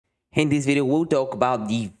In this video, we'll talk about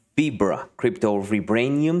the VIBRA crypto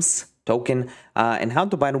Vibraniums token and how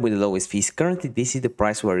to buy them with the lowest fees. Currently, this is the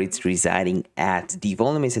price where it's residing at. The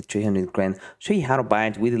volume is at 300 grand. Show you how to buy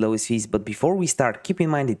it with the lowest fees. But before we start, keep in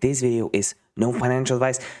mind that this video is no financial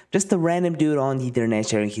advice, just a random dude on the internet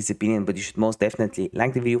sharing his opinion. But you should most definitely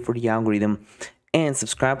like the video for the algorithm and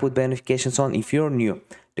subscribe with notifications on if you're new.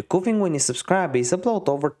 The cool thing when you subscribe is upload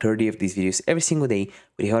over 30 of these videos every single day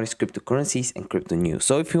with the hottest cryptocurrencies and crypto news.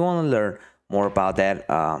 So if you want to learn more about that,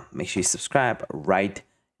 make sure you subscribe right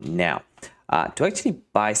now. To actually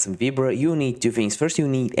buy some Vibra, you need two things. First, you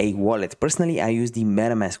need a wallet. Personally, I use the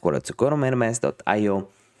MetaMask wallet. So go to metamask.io,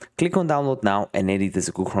 click on download now and add it as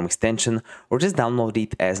a Google Chrome extension, or just download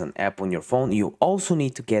it as an app on your phone. You also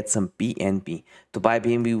need to get some BNB. To buy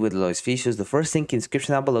BNB with the lowest features, the first link in the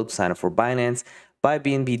description down below to sign up for Binance. Buy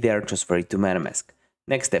BNB there, transfer it to MetaMask.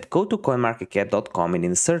 Next step, go to coinmarketcap.com and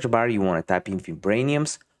in the search bar you want to type in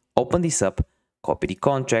Vibraniums, open this up, copy the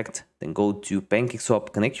contract, then go to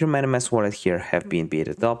Pancakeswap, connect your MetaMask wallet here, have BNB at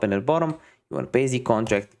the top and at the bottom. You want to paste the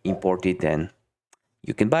contract, import it, and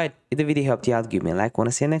you can buy it. If the video helped you out, give me a like. Want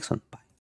to see you next one. Bye.